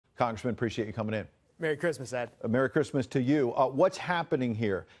Congressman, appreciate you coming in. Merry Christmas, Ed. Merry Christmas to you. What's happening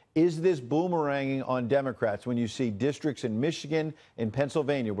here? Is this boomeranging on Democrats when you see districts in Michigan and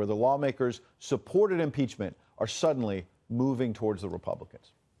Pennsylvania where the lawmakers supported impeachment are suddenly moving towards the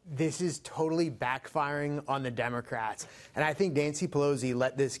Republicans? This is totally backfiring on the Democrats. And I think Nancy Pelosi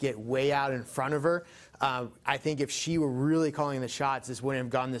let this get way out in front of her. I think if she were really calling the shots, this wouldn't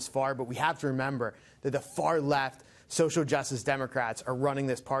have gone this far. But we have to remember that the far left social justice Democrats are running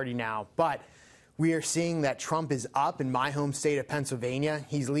this party now. But we are seeing that Trump is up in my home state of Pennsylvania.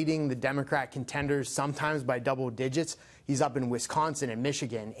 He's leading the Democrat contenders sometimes by double digits. He's up in Wisconsin and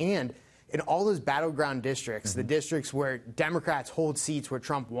Michigan. And in all those battleground districts, the districts where Democrats hold seats where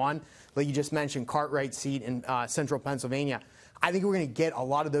Trump won, like you just mentioned, Cartwright's seat in central Pennsylvania, I think we're going to get a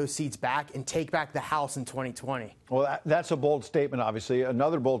lot of those seats back and take back the House in 2020. Well, that's a bold statement, obviously.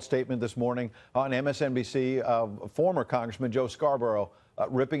 Another bold statement this morning on MSNBC, former Congressman Joe Scarborough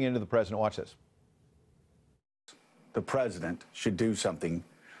ripping into the president. Watch this. The president should do something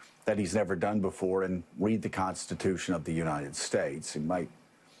that he's never done before and read the Constitution of the United States. He might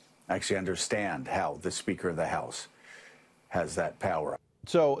actually understand how the Speaker of the House has that power.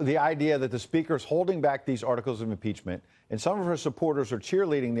 So the idea that the Speaker is holding back these articles of impeachment, and some of her supporters are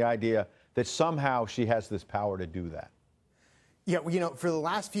cheerleading the idea that somehow she has this power to do that. Yeah, well, you know, for the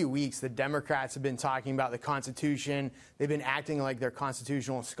last few weeks, the Democrats have been talking about the Constitution. They've been acting like they're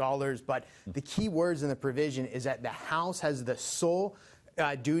constitutional scholars. But the key words in the provision is that the House has the sole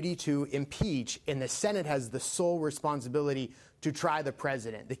duty to impeach, and the Senate has the sole responsibility to try the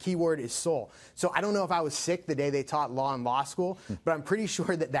president. The key word is sole. So I don't know if I was sick the day they taught law in law school, but I'm pretty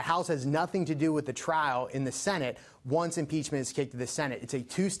sure that the House has nothing to do with the trial in the Senate once impeachment is kicked to the Senate. It's a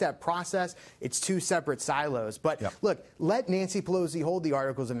two-step process. It's two separate silos. But look, let Nancy Pelosi hold the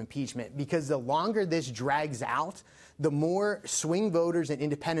articles of impeachment, because the longer this drags out, the more swing voters and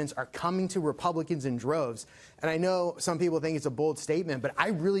independents are coming to Republicans in droves. And I know some people think it's a bold statement, but I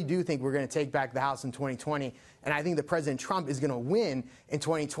really do think we're going to take back the House in 2020. And I think that President Trump is going to win in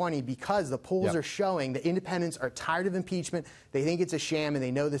 2020 because the polls are showing that independents are tired of impeachment. They think it's a sham, and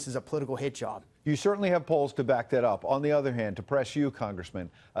they know this is a political hit job. You certainly have polls to back that up. On the other hand, to press you,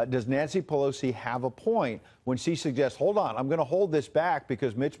 Congressman, does Nancy Pelosi have a point when she suggests, hold on, I'm going to hold this back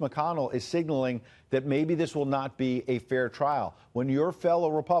because Mitch McConnell is signaling that maybe this will not be a fair trial? When your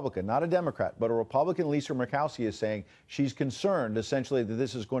fellow Republican, not a Democrat, but a Republican, Lisa Murkowski, is saying she's concerned essentially that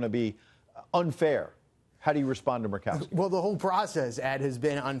this is going to be unfair. How do you respond to Murkowski? Well, the whole process, Ed, has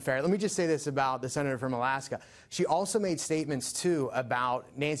been unfair. Let me just say this about the senator from Alaska. She also made statements, too, about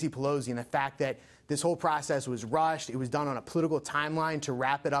Nancy Pelosi and the fact that this whole process was rushed. It was done on a political timeline to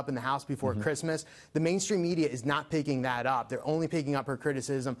wrap it up in the House before Christmas. The mainstream media is not picking that up. They're only picking up her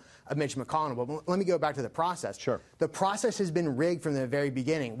criticism of Mitch McConnell. But let me go back to the process. Sure. The process has been rigged from the very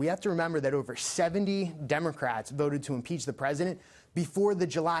beginning. We have to remember that over 70 Democrats voted to impeach the president before the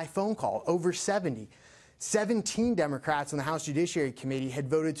July phone call. Over 70. 17 Democrats on the House Judiciary Committee had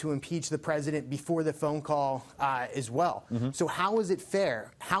voted to impeach the president before the phone call as well. So how is it fair?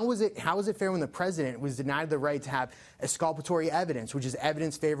 How is it fair when the president was denied the right to have exculpatory evidence, which is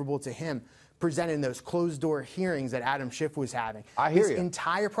evidence favorable to him, presented in those closed-door hearings that Adam Schiff was having? I hear you. This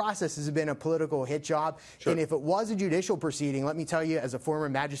entire process has been a political hit job. And if it was a judicial proceeding, let me tell you, as a former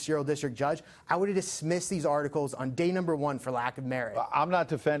magisterial district judge, I would have dismissed these articles on day number one for lack of merit. I'm not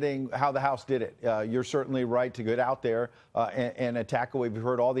defending how the House did it. You're certainly right to get out there and attack away. We've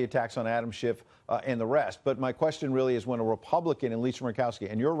heard all the attacks on Adam Schiff and the rest. But my question really is when a Republican, and Lisa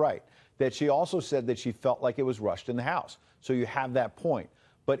Murkowski, and you're right, that she also said that she felt like it was rushed in the House. So you have that point.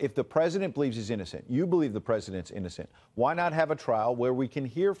 But if the president believes he's innocent, you believe the president's innocent, why not have a trial where we can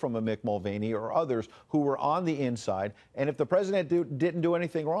hear from a Mick Mulvaney or others who were on the inside? And if the president didn't do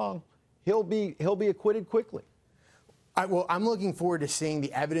anything wrong, he'll be acquitted quickly. Well, I'm looking forward to seeing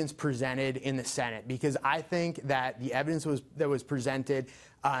the evidence presented in the Senate, because I think that the evidence that was presented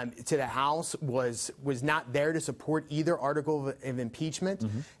to the House was not there to support either article of impeachment.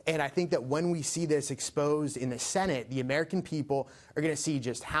 And I think that when we see this exposed in the Senate, the American people are going to see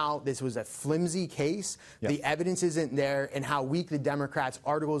just how this was a flimsy case, the evidence isn't there, and how weak the Democrats'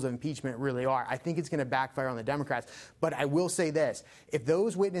 articles of impeachment really are. I think it's going to backfire on the Democrats. But I will say this. If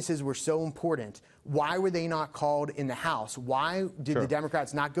those witnesses were so important, why were they not called in the House? Why did the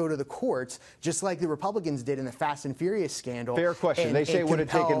Democrats not go to the courts, just like the Republicans did in the Fast and Furious scandal? Fair question. They say it would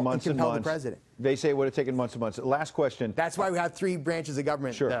have taken months and months. The president. They say it would have taken months and months. Last question. That's why we have three branches of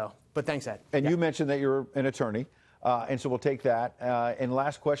government, though. But thanks, Ed. And you mentioned that you're an attorney. And so we'll take that. And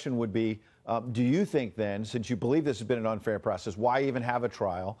last question would be, do you think then, since you believe this has been an unfair process, why even have a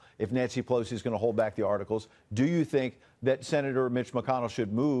trial if Nancy Pelosi is going to hold back the articles? Do you think that Senator Mitch McConnell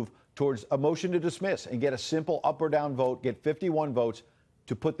should move towards a motion to dismiss and get a simple up or down vote, get 51 votes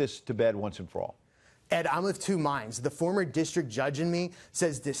to put this to bed once and for all? Ed, I'm of two minds. The former district judge in me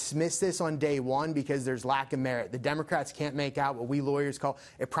says dismiss this on day one because there's lack of merit. The Democrats can't make out what we lawyers call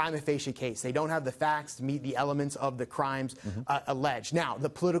a prima facie case. They don't have the facts to meet the elements of the crimes alleged. Now, the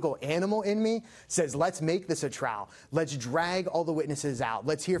political animal in me says let's make this a trial. Let's drag all the witnesses out.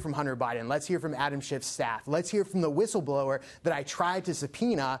 Let's hear from Hunter Biden. Let's hear from Adam Schiff's staff. Let's hear from the whistleblower that I tried to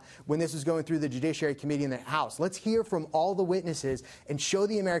subpoena when this was going through the Judiciary Committee in the House. Let's hear from all the witnesses and show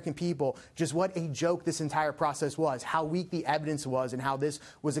the American people just what a joke this entire process was, how weak the evidence was, and how this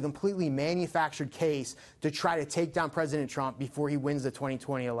was a completely manufactured case to try to take down President Trump before he wins the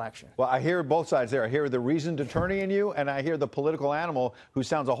 2020 election. Well, I hear both sides there. I hear the reasoned attorney in you, and I hear the political animal who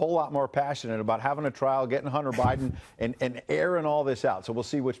sounds a whole lot more passionate about having a trial, getting Hunter Biden, and airing all this out. So we'll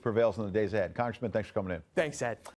see which prevails in the days ahead. Congressman, thanks for coming in. Thanks, Ed.